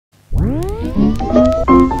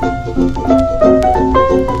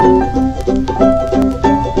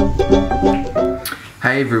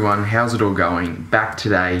Hey everyone, how's it all going? Back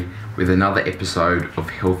today with another episode of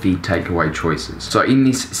Healthy Takeaway Choices. So in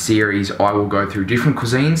this series, I will go through different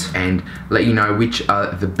cuisines and let you know which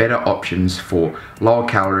are the better options for lower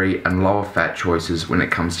calorie and lower fat choices when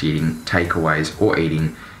it comes to eating takeaways or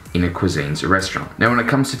eating in a cuisines restaurant. Now when it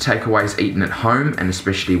comes to takeaways eaten at home, and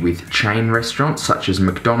especially with chain restaurants such as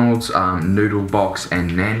McDonald's, Noodle Box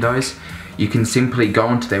and Nando's, you can simply go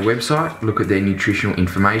onto their website, look at their nutritional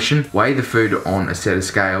information, weigh the food on a set of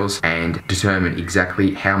scales and determine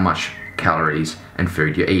exactly how much calories and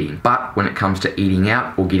food you're eating. But when it comes to eating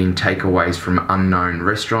out or getting takeaways from an unknown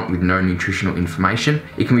restaurant with no nutritional information,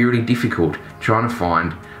 it can be really difficult trying to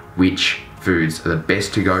find which foods are the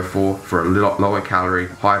best to go for a little lower calorie,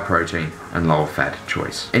 higher protein and lower fat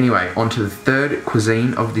choice. Anyway, on to the third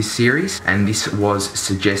cuisine of this series, and this was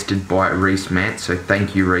suggested by Reese Mant, so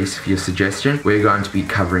thank you Reese for your suggestion. We're going to be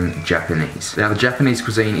covering Japanese. Now the Japanese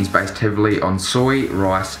cuisine is based heavily on soy,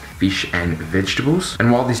 rice, fish and vegetables,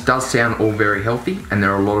 and while this does sound all very healthy, and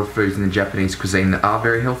there are a lot of foods in the Japanese cuisine that are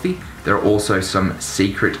very healthy, there are also some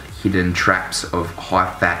secret hidden traps of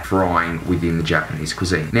high fat frying within the Japanese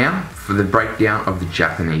cuisine. Now for the breakdown of the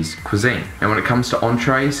Japanese cuisine. Now when it comes to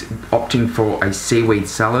entrees, opting for a seaweed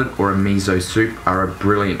salad or a miso soup are a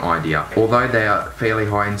brilliant idea. Although they are fairly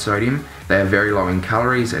high in sodium, they are very low in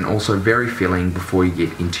calories and also very filling before you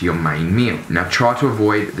get into your main meal. Now try to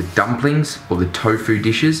avoid the dumplings or the tofu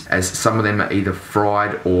dishes, as some of them are either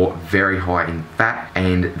fried or very high in fat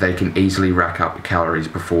and they can easily rack up calories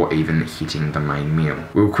before even hitting the main meal.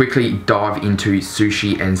 We'll quickly dive into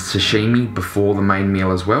sushi and sashimi before the main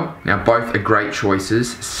meal as well. Now both are great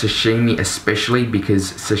choices, sashimi especially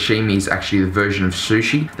because sashimi is actually the version of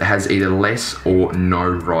sushi that has either less or no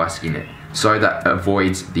rice in it. So that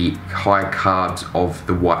avoids the high carbs of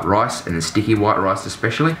the white rice and the sticky white rice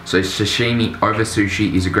especially. So sashimi over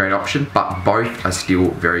sushi is a great option, but both are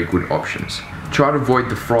still very good options. Try to avoid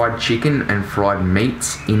the fried chicken and fried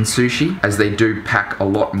meats in sushi, as they do pack a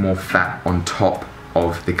lot more fat on top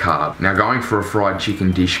of the carb. Now going for a fried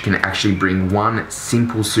chicken dish can actually bring one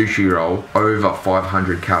simple sushi roll over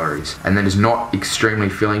 500 calories, and that is not extremely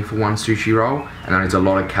filling for one sushi roll, and that is a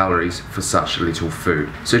lot of calories for such little food.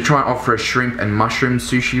 So try and opt for a shrimp and mushroom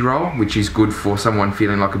sushi roll, which is good for someone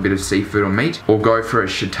feeling like a bit of seafood or meat, or go for a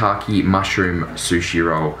shiitake mushroom sushi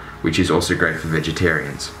roll, which is also great for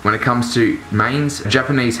vegetarians. When it comes to mains,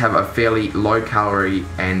 Japanese have a fairly low calorie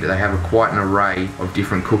and they have quite an array of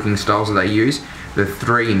different cooking styles that they use. The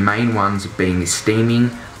three main ones being steaming,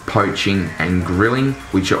 poaching and grilling,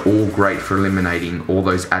 which are all great for eliminating all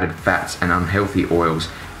those added fats and unhealthy oils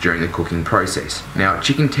during the cooking process. Now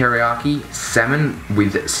chicken teriyaki, salmon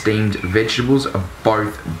with steamed vegetables are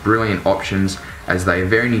both brilliant options, as they are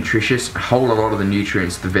very nutritious, hold a lot of the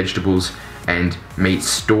nutrients the vegetables and meat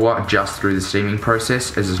store just through the steaming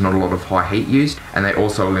process, as there's not a lot of high heat used, and they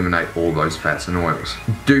also eliminate all those fats and oils.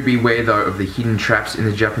 Do beware though of the hidden traps in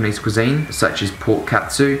the Japanese cuisine, such as pork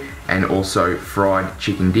katsu and also fried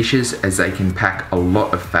chicken dishes, as they can pack a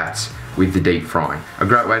lot of fats with the deep frying. A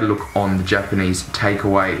great way to look on the Japanese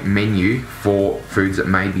takeaway menu for foods that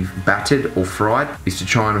may be battered or fried is to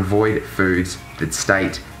try and avoid foods that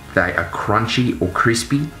state they are crunchy or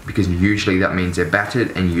crispy, because usually that means they're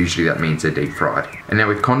battered and usually that means they're deep fried. And now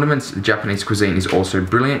with condiments, the Japanese cuisine is also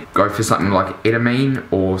brilliant. Go for something like edamame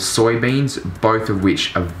or soybeans, both of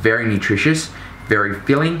which are very nutritious, very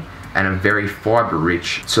filling and are very fiber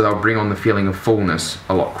rich, so they'll bring on the feeling of fullness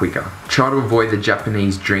a lot quicker. Try to avoid the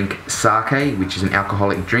Japanese drink sake, which is an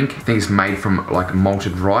alcoholic drink. I think it's made from like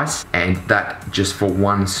malted rice, and that just for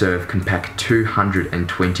one serve can pack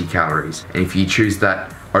 220 calories. And if you choose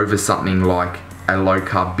that over something like a low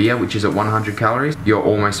carb beer, which is at 100 calories, you're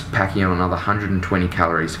almost packing on another 120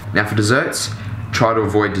 calories. Now for desserts, try to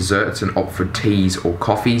avoid desserts and opt for teas or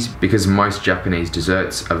coffees, because most Japanese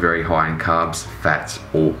desserts are very high in carbs, fats,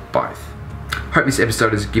 or both. Hope this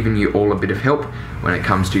episode has given you all a bit of help when it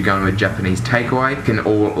comes to going to a Japanese takeaway. It can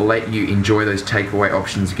all let you enjoy those takeaway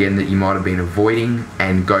options again that you might have been avoiding,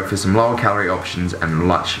 and go for some lower calorie options and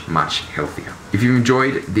much healthier. If you've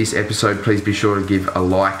enjoyed this episode, please be sure to give a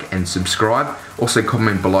like and subscribe. Also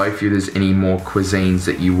comment below if there's any more cuisines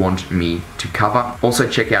that you want me to cover. Also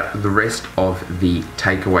check out the rest of the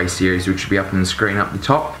takeaway series, which will be up on the screen up the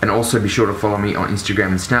top. And also be sure to follow me on Instagram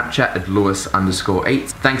and Snapchat at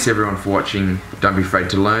louis_eats. Thanks everyone for watching. Don't be afraid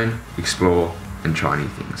to learn, explore and try new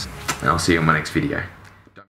things. And I'll see you on my next video.